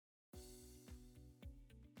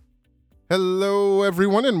Hello,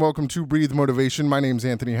 everyone, and welcome to Breathe Motivation. My name's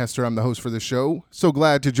Anthony Hester. I'm the host for the show. So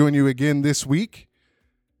glad to join you again this week.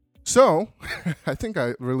 So, I think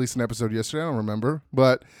I released an episode yesterday. I don't remember.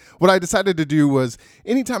 But what I decided to do was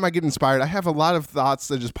anytime I get inspired, I have a lot of thoughts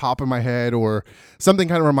that just pop in my head or something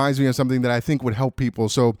kind of reminds me of something that I think would help people.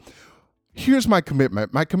 So here's my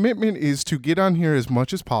commitment. My commitment is to get on here as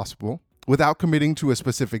much as possible without committing to a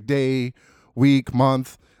specific day, week,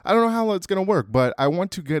 month. I don't know how it's going to work, but I want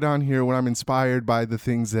to get on here when I'm inspired by the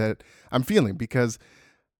things that I'm feeling because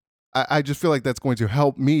I just feel like that's going to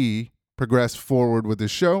help me progress forward with this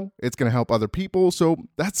show. It's going to help other people. So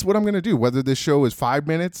that's what I'm going to do. Whether this show is 5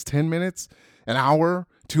 minutes, 10 minutes, an hour,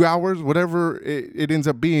 2 hours, whatever it ends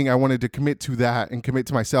up being, I wanted to commit to that and commit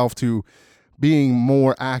to myself to being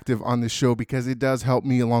more active on this show because it does help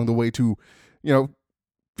me along the way to,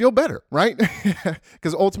 feel better, right?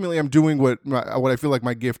 Because ultimately I'm doing what I feel like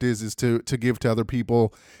my gift is to give to other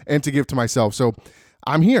people and to give to myself. So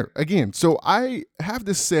I'm here again. So I have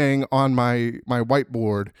this saying on my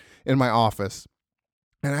whiteboard in my office.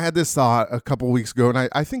 And I had this thought a couple weeks ago, and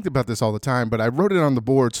I think about this all the time, but I wrote it on the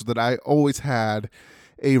board so that I always had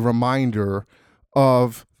a reminder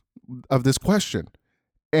of this question.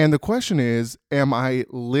 And the question is, am I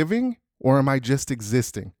living or am I just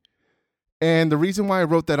existing? And the reason why I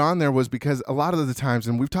wrote that on there was because a lot of the times,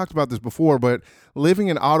 and we've talked about this before, but living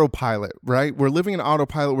in autopilot, right? We're living in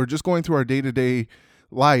autopilot. We're just going through our day-to-day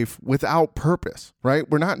life without purpose, right?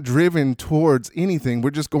 We're not driven towards anything. We're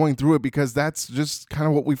just going through it because that's just kind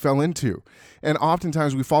of what we fell into. And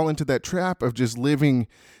oftentimes we fall into that trap of just living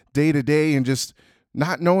day to day and just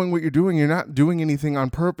not knowing what you're doing. You're not doing anything on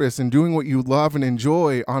purpose and doing what you love and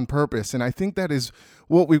enjoy on purpose. And I think that is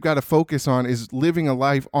what we've got to focus on, is living a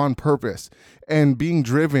life on purpose and being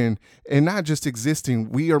driven and not just existing.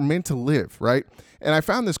 We are meant to live, right? And I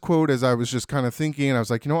found this quote as I was just kind of thinking, and I was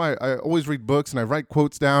like, I always read books and I write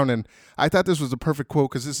quotes down, and I thought this was a perfect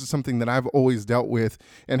quote because this is something that I've always dealt with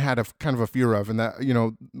and had a kind of a fear of. And that,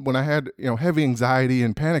 when I had, heavy anxiety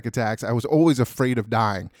and panic attacks, I was always afraid of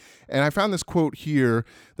dying. And I found this quote here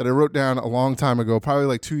that I wrote down a long time ago, probably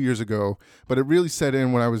like 2 years ago, but it really set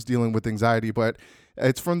in when I was dealing with anxiety. But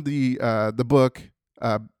it's from the book,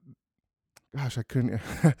 gosh, I couldn't,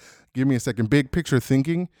 give me a second. Big Picture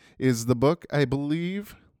Thinking is the book, I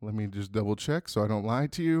believe. Let me just double check so I don't lie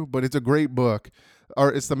to you. But it's a great book.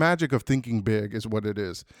 Or it's The Magic of Thinking Big is what it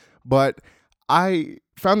is. But I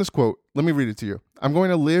found this quote. Let me read it to you. I'm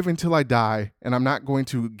going to live until I die, and I'm not going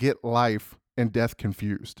to get life and death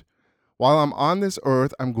confused. While I'm on this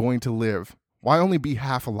earth, I'm going to live. Why only be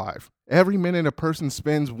half alive? Every minute a person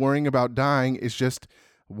spends worrying about dying is just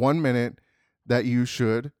 1 minute that you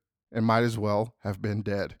should and might as well have been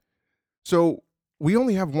dead. So we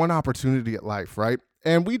only have one opportunity at life, right?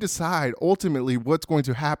 And we decide ultimately what's going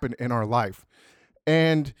to happen in our life.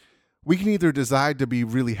 And we can either decide to be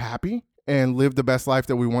really happy and live the best life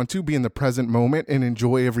that we want to, be in the present moment and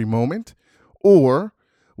enjoy every moment, or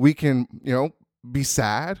we can, be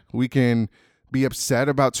sad. We can be upset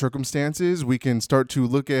about circumstances. We can start to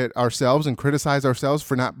look at ourselves and criticize ourselves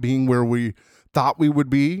for not being where we thought we would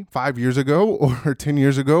be 5 years ago or 10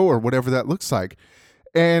 years ago or whatever that looks like.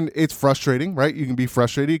 And it's frustrating, right? You can be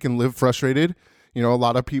frustrated. You can live frustrated. A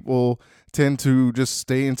lot of people tend to just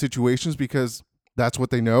stay in situations because that's what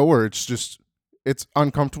they know, or it's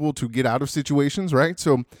uncomfortable to get out of situations, right?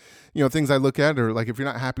 So, things I look at are like, if you're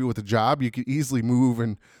not happy with a job, you could easily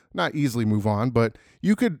not easily move on, but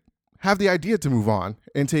you could have the idea to move on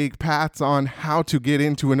and take paths on how to get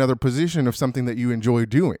into another position of something that you enjoy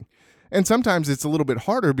doing. And sometimes it's a little bit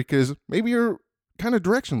harder because maybe you're kind of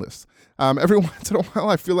directionless. Every once in a while,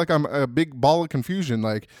 I feel like I'm a big ball of confusion.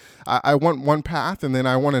 Like I want one path and then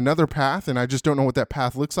I want another path, and I just don't know what that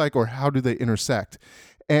path looks like or how do they intersect.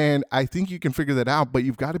 And I think you can figure that out, but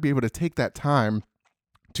you've got to be able to take that time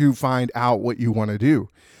to find out what you want to do.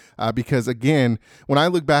 Because again, when I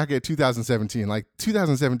look back at 2017, like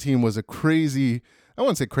 2017 was a crazy, I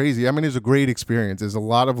wouldn't say crazy. I mean, it was a great experience. There's a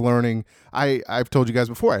lot of learning. I've told you guys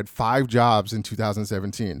before, I had 5 jobs in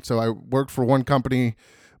 2017. So I worked for one company,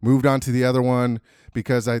 moved on to the other one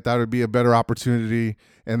because I thought it would be a better opportunity.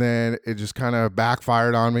 And then it just kind of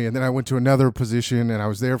backfired on me. And then I went to another position and I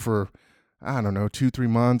was there for, 2-3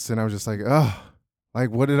 months. And I was just like,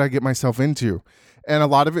 what did I get myself into? And a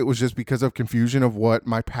lot of it was just because of confusion of what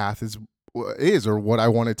my path is or what I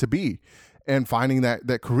want it to be, and finding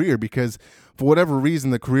that career, because for whatever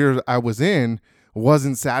reason, the career I was in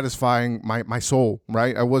wasn't satisfying my soul,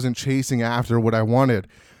 right? I wasn't chasing after what I wanted.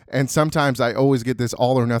 And sometimes I always get this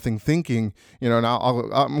all or nothing thinking, and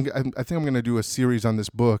I think I'm going to do a series on this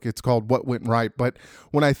book. It's called What Went Right. But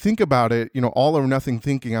when I think about it, all or nothing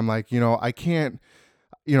thinking, I'm like, I can't,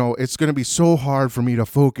 it's going to be so hard for me to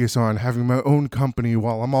focus on having my own company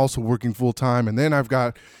while I'm also working full time. And then I've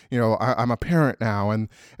got, I'm a parent now, and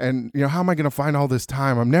how am I going to find all this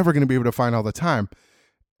time? I'm never going to be able to find all the time.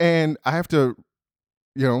 And I have to,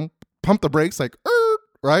 pump the brakes like,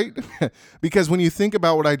 right? Because when you think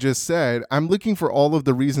about what I just said, I'm looking for all of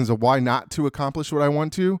the reasons of why not to accomplish what I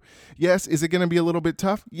want to. Yes, is it going to be a little bit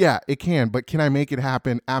tough? Yeah, it can, but can I make it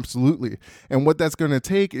happen? Absolutely. And what that's going to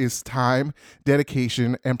take is time,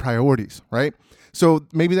 dedication, and priorities, right? So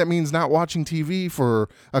maybe that means not watching TV for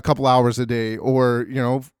a couple hours a day, or,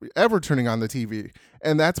 ever turning on the TV.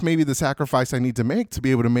 And that's maybe the sacrifice I need to make to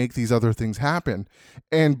be able to make these other things happen,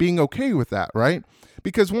 and being okay with that, right?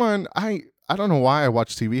 Because one, I don't know why I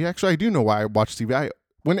watch TV. Actually, I do know why I watch TV.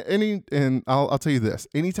 I'll tell you this.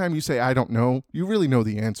 Anytime you say I don't know, you really know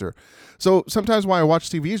the answer. So sometimes why I watch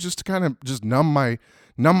TV is just to kind of just numb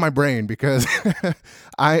my brain, because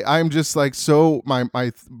I'm just like, so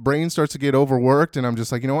my brain starts to get overworked, and I'm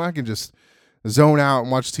just like, I can just zone out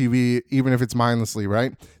and watch TV, even if it's mindlessly,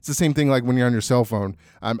 right? It's the same thing like when you're on your cell phone.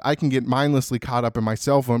 I can get mindlessly caught up in my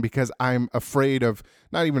cell phone because I'm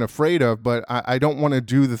not even afraid of, but I don't want to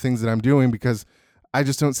do the things that I'm doing because I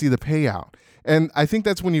just don't see the payout. And I think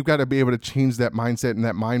that's when you've got to be able to change that mindset and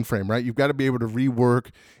that mind frame, right? You've got to be able to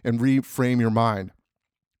rework and reframe your mind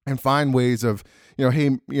and find ways of,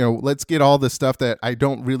 hey, let's get all the stuff that I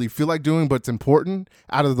don't really feel like doing, but it's important,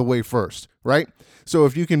 out of the way first, right? So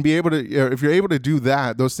if you can be able to, if you're able to do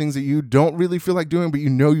that, those things that you don't really feel like doing, but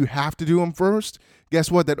you have to do them first,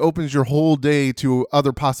 guess what? That opens your whole day to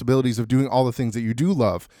other possibilities of doing all the things that you do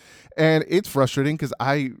love. And it's frustrating because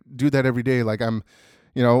I do that every day. Like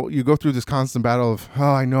you go through this constant battle of,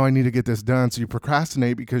 oh, I know I need to get this done. So you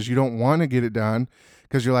procrastinate because you don't want to get it done,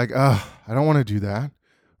 because you're like, oh, I don't want to do that,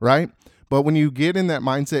 right? But when you get in that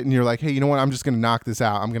mindset and you're like, hey, you know what? I'm just going to knock this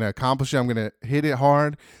out. I'm going to accomplish it. I'm going to hit it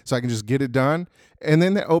hard so I can just get it done. And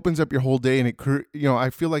then that opens up your whole day. And I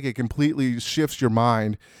feel like it completely shifts your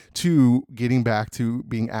mind to getting back to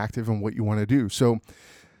being active in what you want to do. So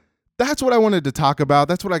that's what I wanted to talk about.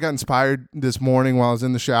 That's what I got inspired this morning while I was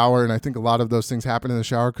in the shower. And I think a lot of those things happen in the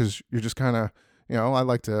shower because you're just kind of, I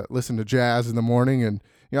like to listen to jazz in the morning. And,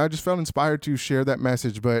 I just felt inspired to share that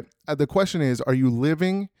message. But the question is, are you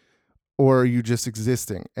living, or are you just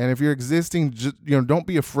existing? And if you're existing, don't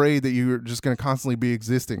be afraid that you're just going to constantly be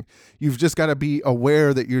existing. You've just got to be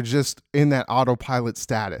aware that you're just in that autopilot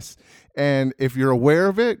status. And if you're aware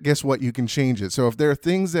of it, guess what? You can change it. So if there are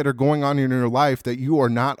things that are going on in your life that you are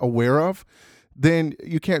not aware of, then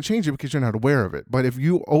you can't change it because you're not aware of it. But if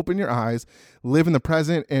you open your eyes, live in the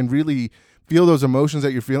present, and really feel those emotions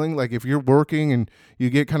that you're feeling, like if you're working and you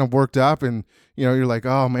get kind of worked up and, you're like,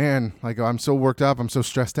 oh man, like I'm so worked up, I'm so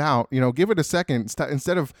stressed out, give it a second.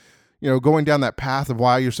 Instead of, going down that path of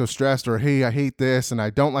why you're so stressed, or, hey, I hate this and I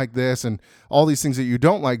don't like this and all these things that you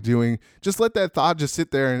don't like doing, just let that thought just sit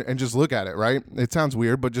there and just look at it, right? It sounds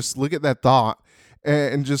weird, but just look at that thought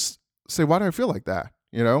and just say, why do I feel like that?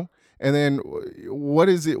 And then what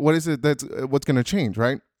is it that's what's going to change,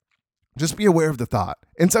 right? Just be aware of the thought.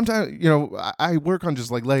 And sometimes, I work on just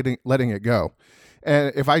like letting it go.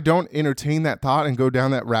 And if I don't entertain that thought and go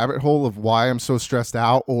down that rabbit hole of why I'm so stressed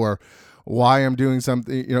out, or why I'm doing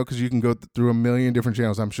something, because you can go through a million different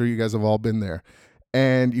channels. I'm sure you guys have all been there.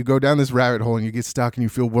 And you go down this rabbit hole and you get stuck and you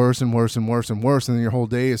feel worse and worse and worse and worse. And then your whole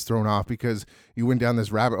day is thrown off because you went down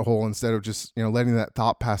this rabbit hole instead of just, letting that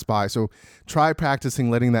thought pass by. So try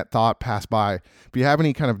practicing letting that thought pass by. If you have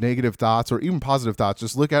any kind of negative thoughts or even positive thoughts,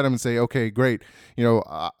 just look at them and say, okay, great.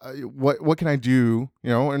 What can I do?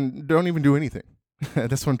 And don't even do anything.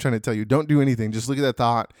 That's what I'm trying to tell you. Don't do anything. Just look at that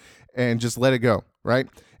thought and just let it go, right?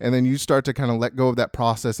 And then you start to kind of let go of that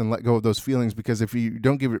process and let go of those feelings, because if you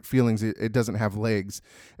don't give it feelings, it doesn't have legs,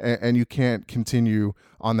 and you can't continue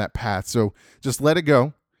on that path. So just let it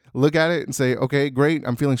go. Look at it and say, okay, great.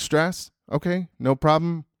 I'm feeling stressed. Okay, no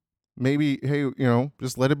problem. Maybe, hey,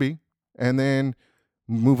 just let it be, and then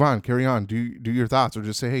move on, carry on, do your thoughts, or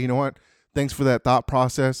just say, hey, you know what? Thanks for that thought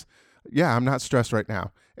process. Yeah, I'm not stressed right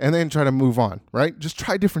now. And then try to move on, right? Just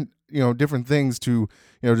try different things to,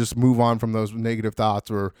 just move on from those negative thoughts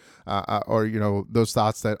or those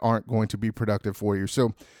thoughts that aren't going to be productive for you.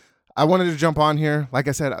 So I wanted to jump on here. Like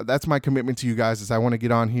I said, that's my commitment to you guys, is I want to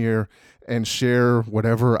get on here and share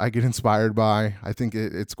whatever I get inspired by. I think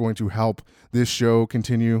it's going to help this show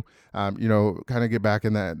continue, kind of get back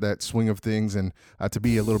in that swing of things, and to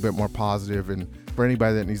be a little bit more positive. And for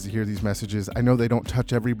anybody that needs to hear these messages, I know they don't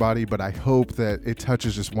touch everybody, but I hope that it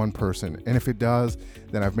touches just one person. And if it does,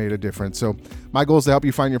 then I've made a difference. So my goal is to help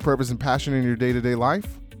you find your purpose and passion in your day-to-day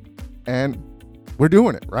life. And we're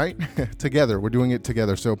doing it, right? Together. We're doing it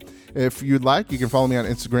together. So if you'd like, you can follow me on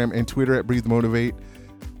Instagram and Twitter at Breathe Motivate.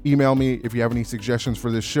 Email me if you have any suggestions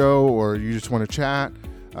for this show, or you just want to chat.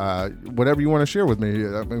 Whatever you want to share with me,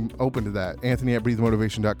 I'm open to that. Anthony at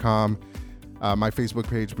breathemotivation.com. My Facebook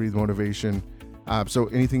page, Breathe Motivation. So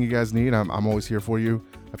anything you guys need, I'm always here for you.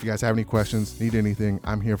 If you guys have any questions, need anything,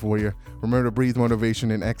 I'm here for you. Remember to breathe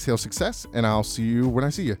motivation and exhale success, and I'll see you when I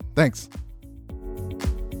see you. Thanks.